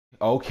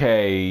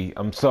okay,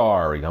 I'm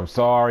sorry.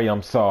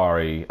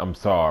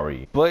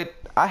 But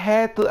I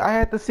had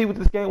to see what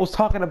this game was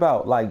talking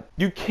about. Like,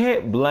 you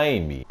can't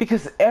blame me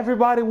because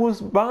everybody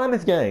was buying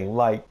this game.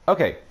 Like,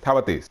 okay, how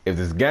about this? If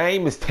this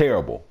game is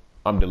terrible,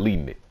 I'm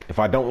deleting it. If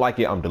I don't like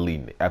it, I'm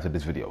deleting it after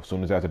this video. As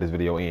soon as after this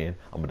video ends,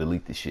 I'm gonna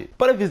delete this shit.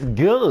 But if it's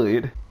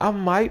good, I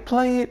might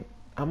play it.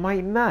 I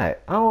might not.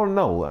 I don't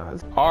know.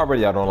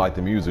 Already I don't like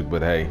the music,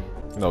 but hey,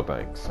 no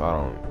thanks. I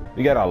don't.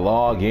 You gotta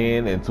log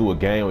in into a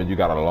game when you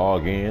gotta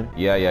log in.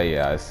 Yeah,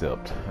 I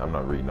accept. I'm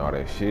not reading all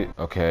that shit.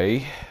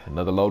 Okay,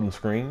 another loading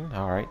screen.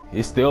 All right,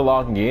 it's still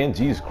logging in.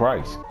 Jesus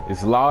Christ,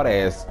 it's loud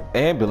as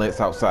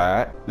ambulance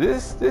outside.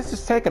 This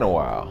is taking a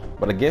while,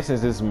 but I guess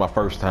since this is my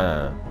first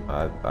time,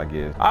 I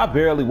guess I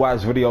barely watch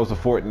videos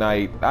of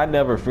Fortnite. I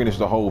never finished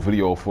the whole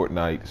video of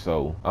Fortnite,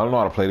 so I don't know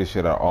how to play this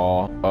shit at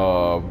all.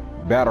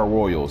 Battle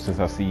Royale, since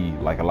I see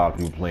like a lot of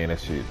people playing that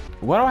shit.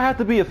 Why do I have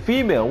to be a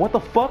female? What the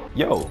fuck?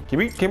 Yo, can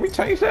we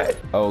change that?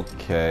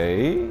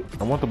 Okay,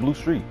 I want the blue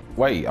streak.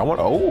 Wait, I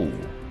want, oh,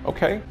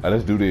 okay.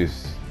 Let's do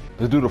this.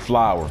 Let's do the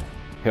flower.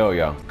 Hell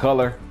yeah.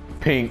 Color,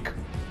 pink.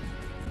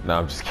 Nah,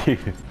 I'm just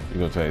kidding.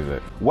 You're gonna change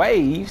that.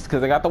 Waves,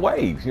 cause I got the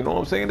waves. You know what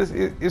I'm saying?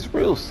 It's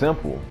real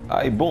simple.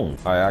 Alright, boom.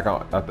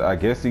 I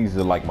guess these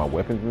are like my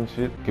weapons and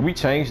shit. Can we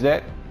change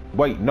that?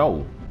 Wait,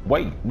 no.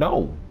 Wait,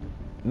 no.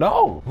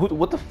 No,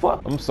 what the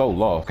fuck? I'm so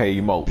lost. Okay,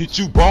 emote. Bitch,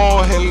 you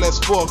bald headed as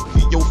fuck.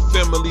 Your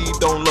family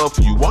don't love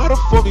you. Why the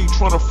fuck are you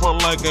trying to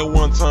front like at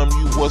one time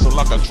you wasn't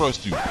like I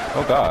trust you?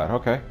 Oh God,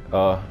 okay.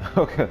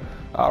 Okay.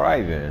 All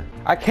right then.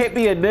 I can't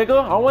be a nigga.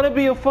 I want to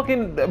be a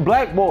fucking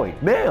black boy.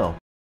 Damn.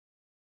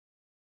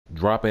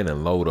 Drop in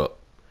and load up.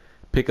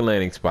 Pick a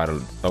landing spot.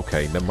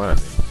 Okay, never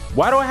mind.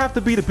 Why do I have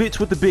to be the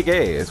bitch with the big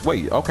ass?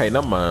 Wait, okay,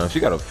 never mind.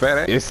 She got a fat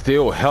ass. It's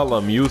still hella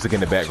music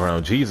in the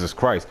background. Jesus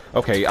Christ.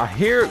 Okay, I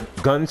hear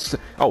guns.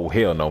 Oh,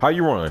 hell no. How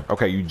you run?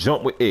 Okay, you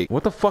jump with it.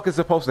 What the fuck is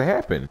supposed to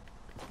happen?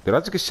 Did I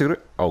just get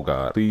shooted? Oh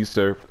God. Please,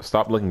 sir,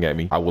 stop looking at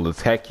me. I will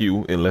attack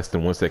you in less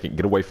than 1 second.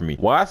 Get away from me.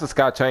 Why is the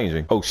sky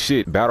changing? Oh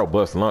shit, battle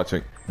bus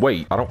launching.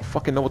 Wait, I don't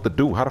fucking know what to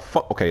do. How the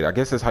fuck? Okay, I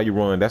guess that's how you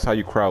run. That's how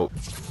you crowd.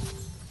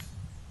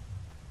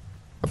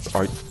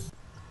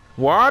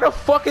 Why the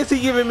fuck is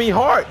he giving me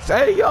hearts?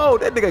 Hey, yo,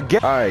 that nigga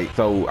get. All right,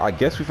 so I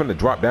guess we finna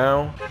drop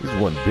down. This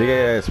is one big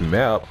ass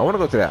map. I wanna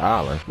go to that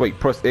island. Wait,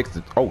 press X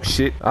to, oh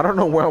shit. I don't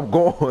know where I'm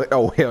going.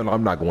 Oh, hell no,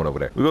 I'm not going over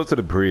there. We go to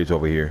the bridge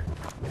over here.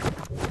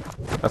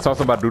 I saw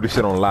somebody do this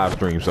shit on live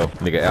stream, so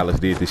nigga Alice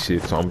did this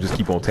shit, so I'm just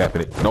keep on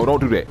tapping it. No, don't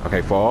do that.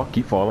 Okay, fall,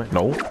 keep falling.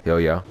 No, hell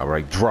yeah. All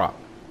right, drop.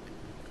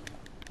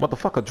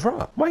 Motherfucker,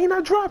 drop. Why he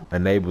not drop?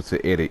 Unable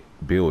to edit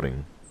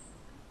building.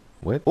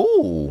 What?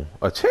 Ooh,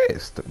 a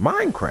chest.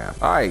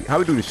 Minecraft. All right, how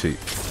we do this shit?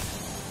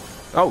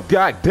 Oh,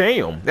 god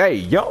damn. Hey,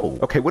 yo.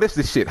 Okay, what is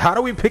this shit? How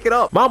do we pick it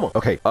up? Mama.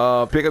 Okay,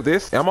 pick up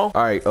this ammo. All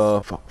right,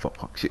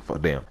 fuck, shit,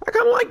 fuck, damn. I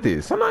kind of like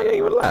this. I'm not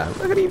even lie.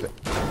 Look at even.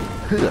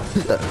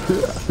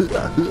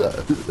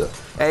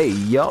 Hey,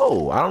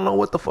 yo, I don't know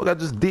what the fuck I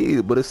just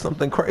did, but it's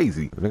something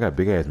crazy. They got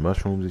big ass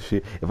mushrooms and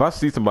shit. If I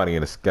see somebody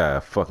in the sky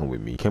fucking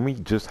with me, can we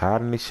just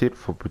hide in this shit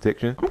for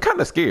protection? I'm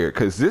kind of scared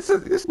because it's a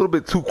little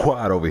bit too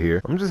quiet over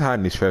here. I'm just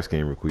hiding this trash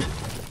can real quick.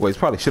 Wait, it's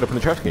probably shit up in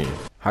the trash can.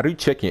 How do you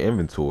check your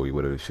inventory,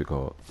 whatever this shit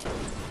called?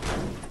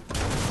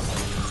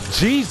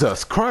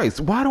 Jesus Christ,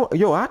 why do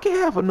yo, I can't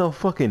have enough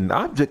fucking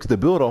objects to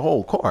build a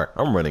whole car.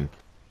 I'm running.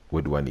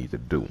 What do I need to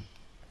do?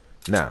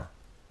 Now.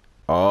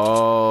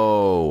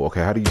 Oh,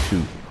 okay, how do you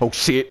shoot? Oh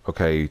shit.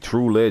 Okay,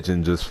 True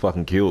Legend just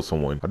fucking killed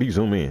someone. How do you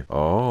zoom in?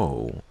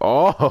 Oh.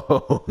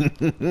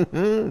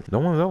 No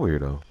one's over here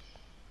though.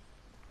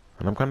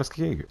 And I'm kind of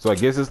scared. So I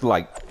guess it's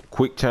like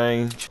quick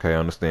change. Okay,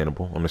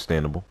 understandable.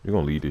 You're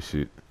gonna leave this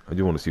shit. I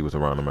just want to see what's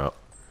around the map.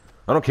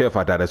 I don't care if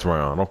I die this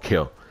round. I don't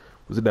care.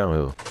 What's it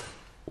downhill?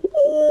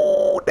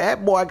 Ooh,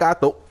 that boy got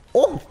the.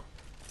 Oh,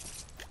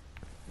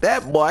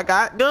 that boy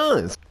got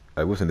guns.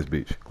 Hey, what's in this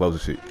bitch? Close the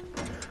shit.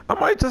 I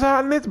might just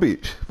hide in this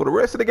bitch for the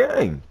rest of the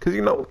game. Cause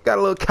you know, got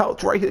a little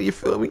couch right here, you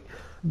feel me?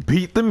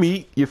 Beat the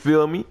meat, you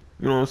feel me?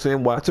 You know what I'm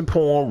saying? Watching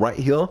porn right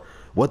here.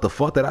 What the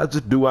fuck did I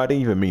just do? I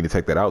didn't even mean to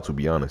take that out, to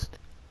be honest.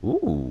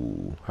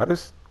 Ooh, how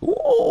does,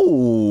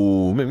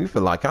 ooh, man, me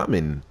feel like I'm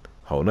in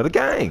a whole nother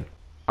game.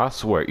 I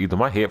swear, either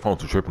my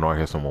headphones are tripping or I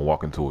hear someone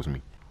walking towards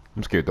me.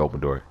 I'm scared to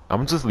open the door. I'm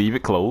gonna just leave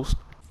it closed.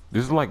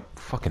 This is like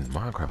fucking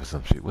Minecraft or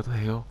some shit. What the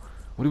hell?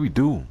 What do we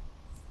do?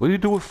 What do you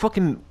do with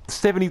fucking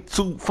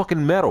 72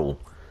 fucking metal?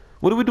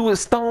 What do we do with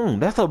stone?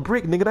 That's a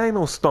brick, nigga. That ain't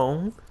no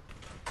stone.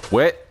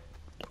 What?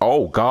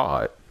 Oh,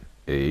 God.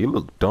 Hey, you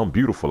look dumb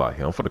beautiful out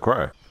here. I'm finna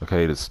cry.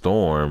 Okay, the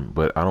storm,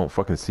 but I don't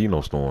fucking see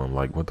no storm.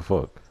 Like, what the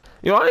fuck?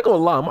 Yo, I ain't gonna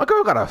lie. My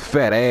girl got a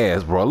fat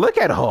ass, bro. Look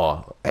at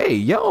her. Hey,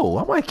 yo,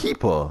 I might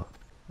keep her.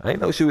 I ain't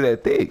know she was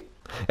that thick.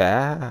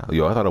 Ah,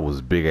 yo, I thought it was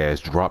a big ass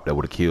drop that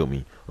would have killed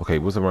me. Okay,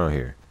 what's around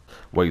here?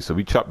 Wait, so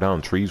we chop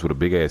down trees with a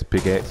big ass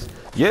pickaxe?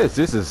 Yes,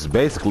 this is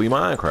basically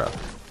Minecraft.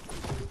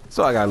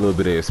 So I got a little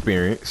bit of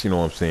experience, you know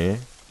what I'm saying?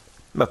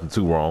 Nothing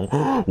too wrong.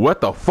 What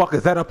the fuck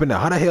is that up in there?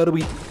 How the hell do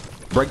we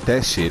break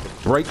that shit?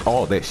 Break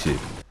all that shit.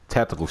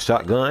 Tactical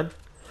shotgun.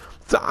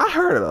 So I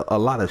heard a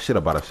lot of shit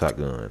about a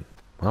shotgun.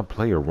 My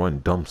player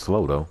run dumb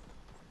slow though.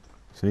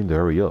 She need to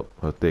hurry up.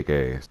 Her thick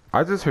ass.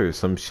 I just heard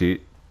some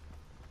shit.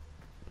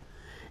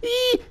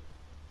 Eee!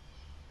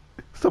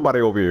 Somebody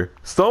over here.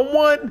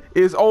 Someone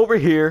is over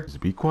here. Just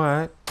be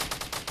quiet.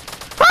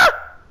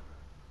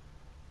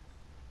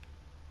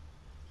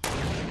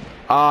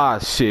 Ah,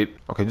 shit.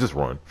 Okay, just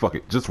run. Fuck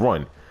it. Just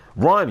run.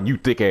 Run, you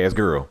thick ass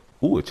girl.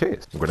 Ooh, a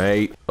chest.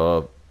 Grenade.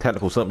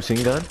 Tactical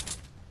submachine gun.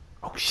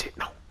 Oh shit.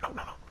 No.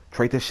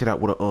 Trade this shit out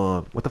with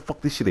a what the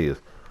fuck this shit is?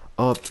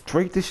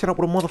 Trade this shit out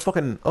with a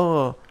motherfucking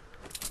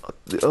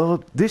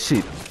this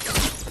shit.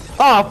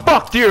 Ah,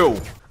 fuck you.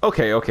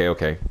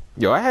 Okay.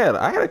 Yo, I had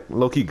a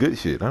low-key good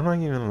shit. I'm not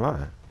even gonna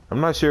lie. I'm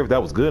not sure if that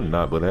was good or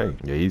not, but hey,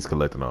 yeah, he's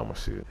collecting all my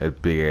shit.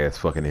 That big ass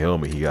fucking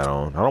helmet he got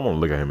on. I don't want to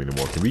look at him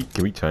anymore. Can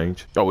we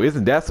change? Oh,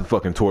 isn't that some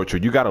fucking torture?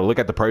 You gotta look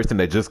at the person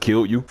that just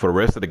killed you for the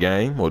rest of the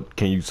game, or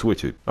can you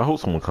switch it? I hope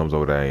someone comes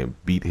over there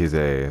and beat his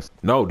ass.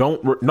 No,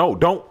 don't. No,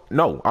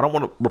 I don't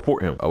want to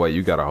report him. Oh wait,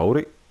 you gotta hold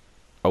it.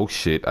 Oh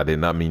shit, I did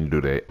not mean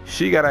to do that.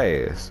 She got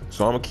ass,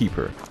 so I'm gonna keep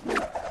her.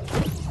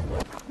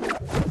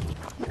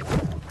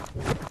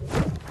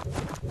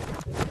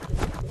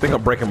 I think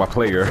I'm breaking my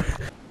player.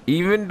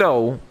 Even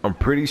though I'm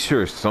pretty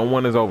sure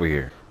someone is over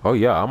here. Oh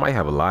yeah, I might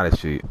have a lot of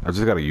shit. I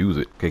just gotta use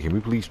it. Okay, can we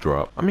please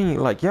drop? I mean,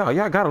 like,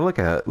 y'all gotta look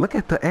at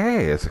the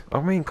ass.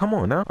 I mean, come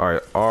on now. All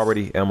right,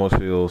 already ammo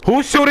shields.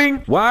 Who's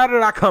shooting? Why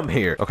did I come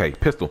here? Okay,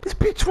 pistol. This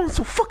bitch runs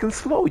so fucking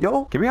slow,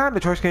 yo. Can we hide in the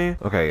trash can?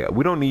 Okay,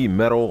 we don't need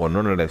metal or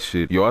none of that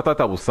shit. Yo, I thought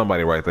that was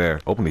somebody right there.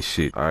 Open this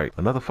shit. All right,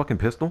 another fucking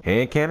pistol.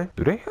 Hand cannon.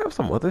 Do they have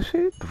some other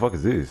shit? The fuck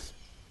is this?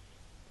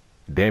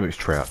 Damage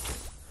trap.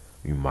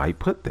 You might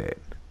put that.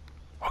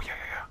 Oh yeah.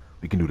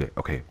 We can do that.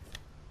 Okay.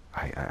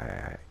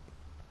 Alright.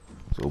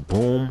 So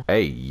boom.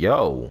 Hey,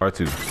 yo.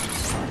 R2.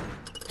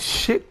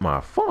 Shit,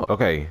 my fuck.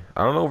 Okay.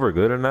 I don't know if we're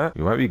good or not.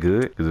 We might be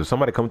good. Because if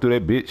somebody come through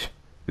that bitch,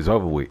 it's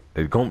over with.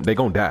 They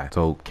gon' die.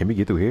 So can we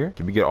get through here?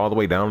 Can we get all the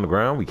way down on the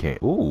ground? We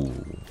can't. Ooh.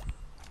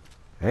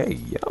 Hey,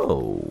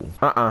 yo.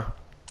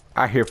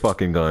 I hear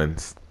fucking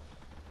guns.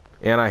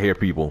 And I hear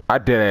people. I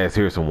dead ass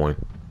hear someone.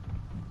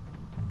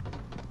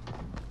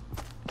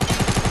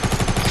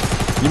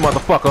 You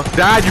motherfucker.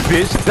 Die, you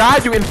bitch. Die,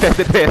 you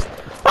infested pest.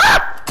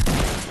 Ah!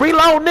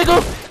 Reload,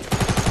 nigga.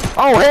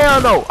 Oh,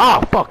 hell no.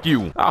 Ah, fuck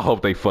you. I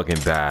hope they fucking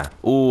die.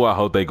 Ooh, I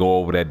hope they go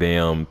over that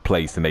damn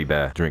place and they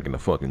die. Drinking the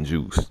fucking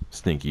juice.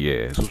 Stinky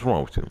ass. What's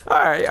wrong with you?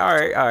 Alright.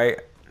 I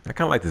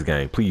kind of like this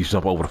game. Please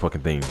jump over the fucking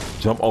thing.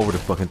 Jump over the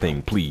fucking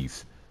thing,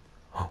 please.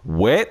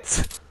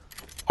 What?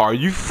 Are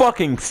you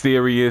fucking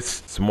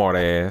serious? Smart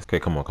ass.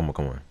 Okay, come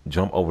on.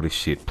 Jump over this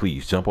shit,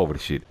 please. Jump over the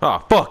shit. Ah,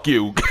 fuck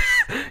you.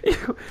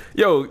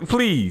 Yo,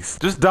 please.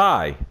 Just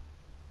die.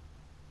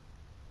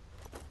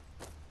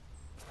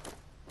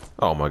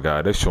 Oh my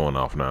god, they're showing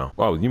off now.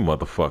 Oh, you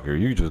motherfucker.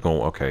 You just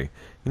going, okay.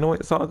 You know what?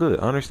 It's all good.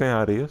 I understand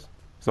how it is.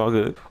 It's all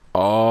good.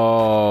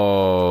 Oh.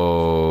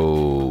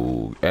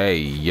 Hey,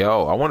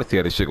 yo. I want to see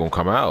how this shit gonna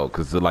come out.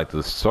 Because, like,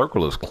 the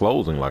circle is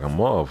closing like a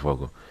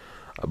motherfucker.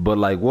 But,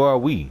 like, where are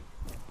we?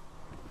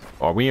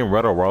 Are we in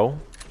Retail Row,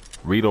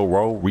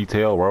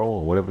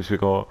 or whatever shit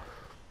called?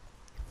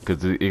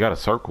 Cause it got a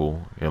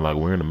circle, and like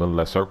we're in the middle of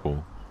that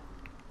circle.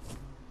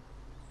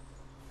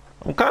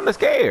 I'm kind of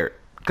scared,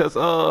 cause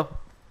so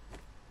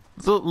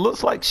it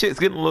looks like shit's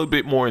getting a little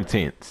bit more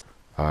intense.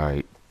 All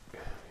right,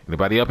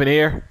 anybody up in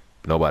here?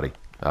 Nobody.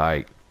 All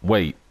right,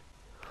 wait.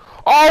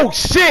 Oh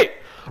shit!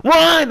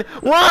 Run!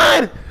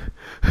 Run!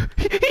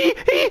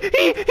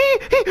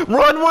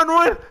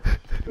 Run!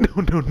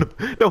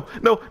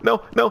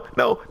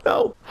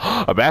 No.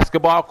 A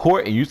basketball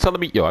court and you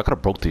telling me, yo, I could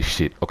have broke this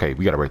shit. Okay,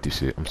 we gotta break this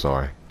shit. I'm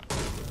sorry.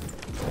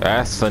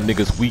 That's a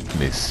nigga's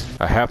weakness.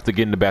 I have to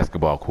get in the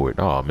basketball court.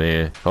 Oh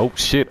man. Oh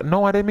shit.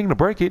 No, I didn't mean to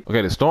break it.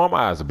 Okay, the storm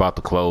eye is about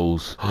to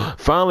close.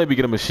 Finally we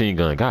get a machine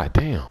gun. God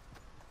damn.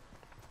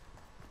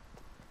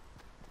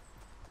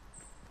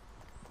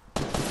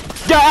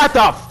 Got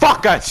the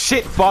fucker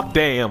shit. Fuck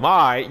damn.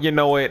 Alright, you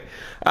know what?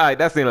 Alright,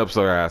 that's the end of the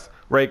episode, guys.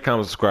 Rate,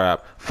 comment,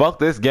 subscribe. Fuck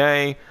this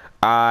game.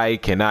 I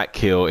cannot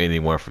kill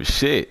anyone for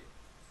shit.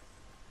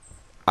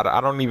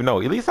 I don't even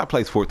know. At least I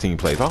placed 14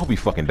 plays. I hope he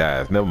fucking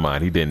dies. Never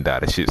mind. He didn't die.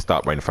 The shit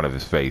stopped right in front of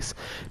his face.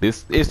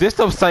 Is this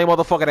the same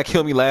motherfucker that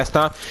killed me last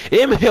time?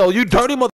 Hell, you dirty motherfucker.